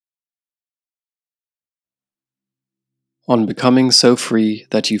on becoming so free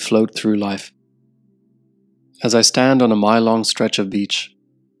that you float through life. As I stand on a mile-long stretch of beach,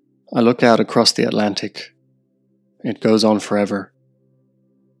 I look out across the Atlantic. It goes on forever.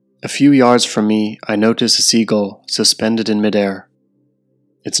 A few yards from me, I notice a seagull suspended in midair.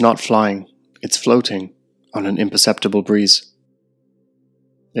 It's not flying, it's floating on an imperceptible breeze.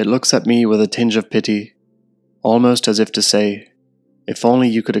 It looks at me with a tinge of pity, almost as if to say, if only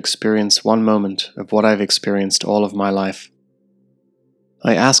you could experience one moment of what I've experienced all of my life.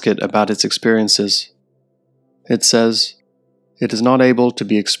 I ask it about its experiences. It says, it is not able to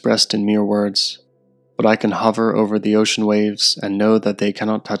be expressed in mere words, but I can hover over the ocean waves and know that they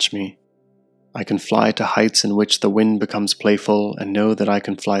cannot touch me. I can fly to heights in which the wind becomes playful and know that I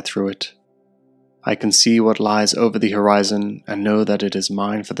can fly through it. I can see what lies over the horizon and know that it is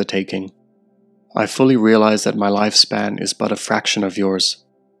mine for the taking. I fully realize that my lifespan is but a fraction of yours,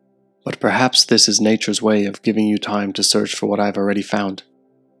 but perhaps this is nature's way of giving you time to search for what I've already found.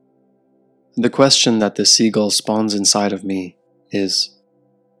 The question that this seagull spawns inside of me is,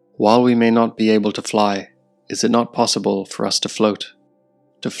 while we may not be able to fly, is it not possible for us to float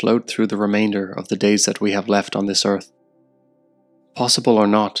through the remainder of the days that we have left on this earth? Possible or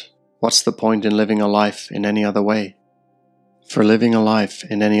not, what's the point in living a life in any other way? For living a life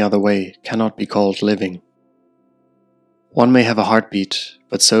in any other way cannot be called living. One may have a heartbeat,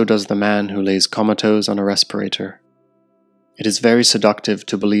 but so does the man who lays comatose on a respirator. It is very seductive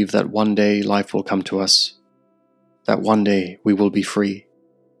to believe that one day life will come to us, that one day we will be free.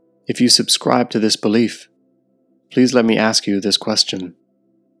 If you subscribe to this belief, please let me ask you this question.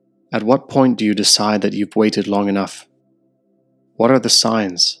 At what point do you decide that you've waited long enough? What are the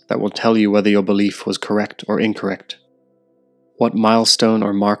signs that will tell you whether your belief was correct or incorrect? What milestone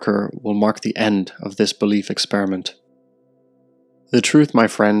or marker will mark the end of this belief experiment? The truth, my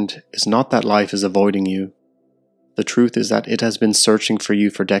friend, is not that life is avoiding you. The truth is that it has been searching for you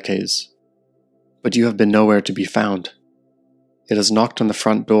for decades. But you have been nowhere to be found. It has knocked on the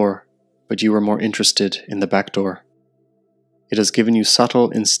front door, but you were more interested in the back door. It has given you subtle,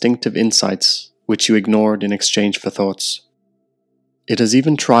 instinctive insights, which you ignored in exchange for thoughts. It has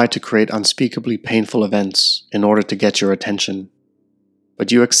even tried to create unspeakably painful events in order to get your attention,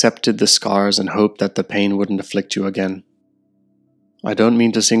 but you accepted the scars and hoped that the pain wouldn't afflict you again. I don't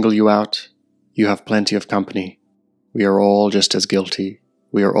mean to single you out. You have plenty of company. We are all just as guilty.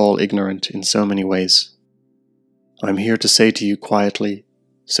 We are all ignorant in so many ways. I'm here to say to you quietly,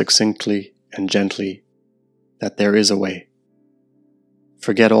 succinctly, and gently that there is a way.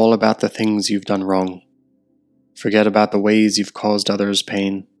 Forget all about the things you've done wrong. Forget about the ways you've caused others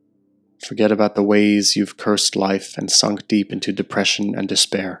pain. Forget about the ways you've cursed life and sunk deep into depression and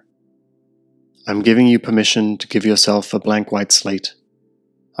despair. I'm giving you permission to give yourself a blank white slate.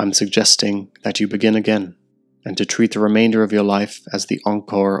 I'm suggesting that you begin again and to treat the remainder of your life as the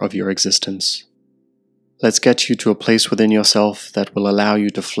encore of your existence. Let's get you to a place within yourself that will allow you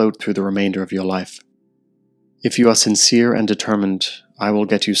to float through the remainder of your life. If you are sincere and determined, I will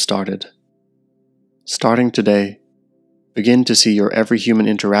get you started. Starting today, begin to see your every human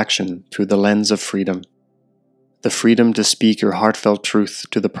interaction through the lens of freedom. The freedom to speak your heartfelt truth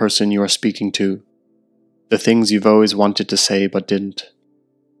to the person you are speaking to, the things you've always wanted to say but didn't.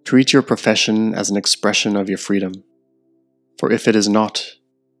 Treat your profession as an expression of your freedom. For if it is not,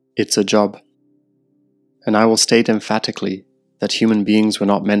 it's a job. And I will state emphatically that human beings were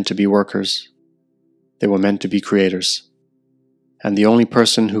not meant to be workers. They were meant to be creators. And the only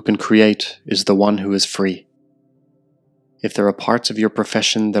person who can create is the one who is free. If there are parts of your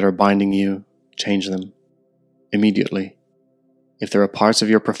profession that are binding you, change them. Immediately. If there are parts of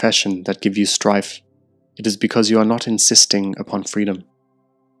your profession that give you strife, it is because you are not insisting upon freedom.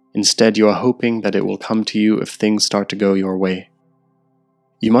 Instead, you are hoping that it will come to you if things start to go your way.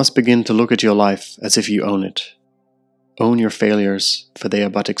 You must begin to look at your life as if you own it. Own your failures, for they are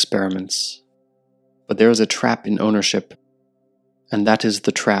but experiments. But there is a trap in ownership, and that is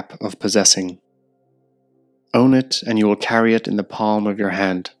the trap of possessing. Own it, and you will carry it in the palm of your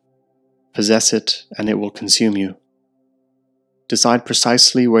hand. Possess it, and it will consume you. Decide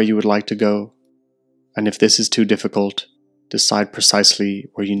precisely where you would like to go, and if this is too difficult, decide precisely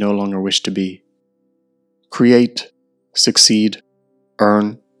where you no longer wish to be. Create, succeed,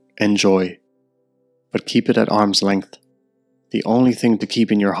 earn, enjoy, but keep it at arm's length. The only thing to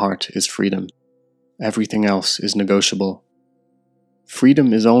keep in your heart is freedom. Everything else is negotiable.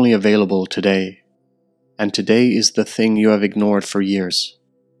 Freedom is only available today, and today is the thing you have ignored for years.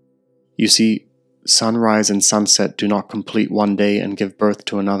 You see, sunrise and sunset do not complete one day and give birth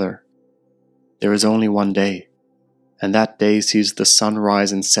to another. There is only one day, and that day sees the sun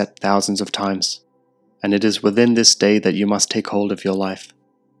rise and set thousands of times. And it is within this day that you must take hold of your life,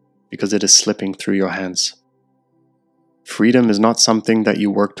 because it is slipping through your hands. Freedom is not something that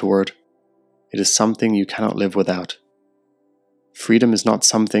you work toward. It is something you cannot live without. Freedom is not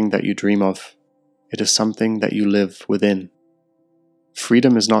something that you dream of. It is something that you live within.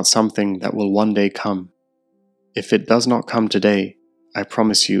 Freedom is not something that will one day come. If it does not come today, I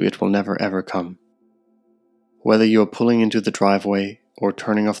promise you it will never ever come. Whether you are pulling into the driveway, or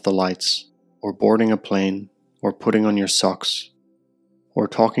turning off the lights, or boarding a plane, or putting on your socks, or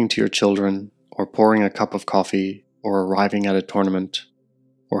talking to your children, or pouring a cup of coffee, or arriving at a tournament,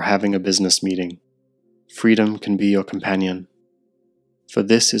 or having a business meeting, freedom can be your companion. For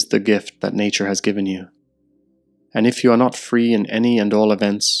this is the gift that nature has given you. And if you are not free in any and all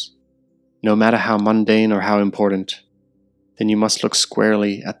events, no matter how mundane or how important, then you must look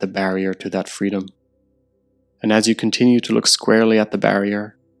squarely at the barrier to that freedom. And as you continue to look squarely at the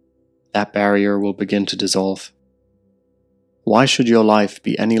barrier, that barrier will begin to dissolve. Why should your life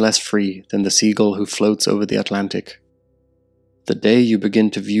be any less free than the seagull who floats over the Atlantic? The day you begin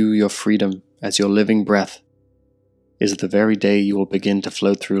to view your freedom as your living breath is the very day you will begin to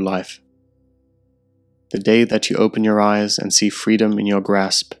float through life. The day that you open your eyes and see freedom in your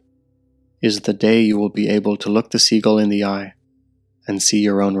grasp is the day you will be able to look the seagull in the eye and see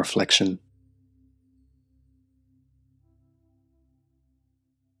your own reflection.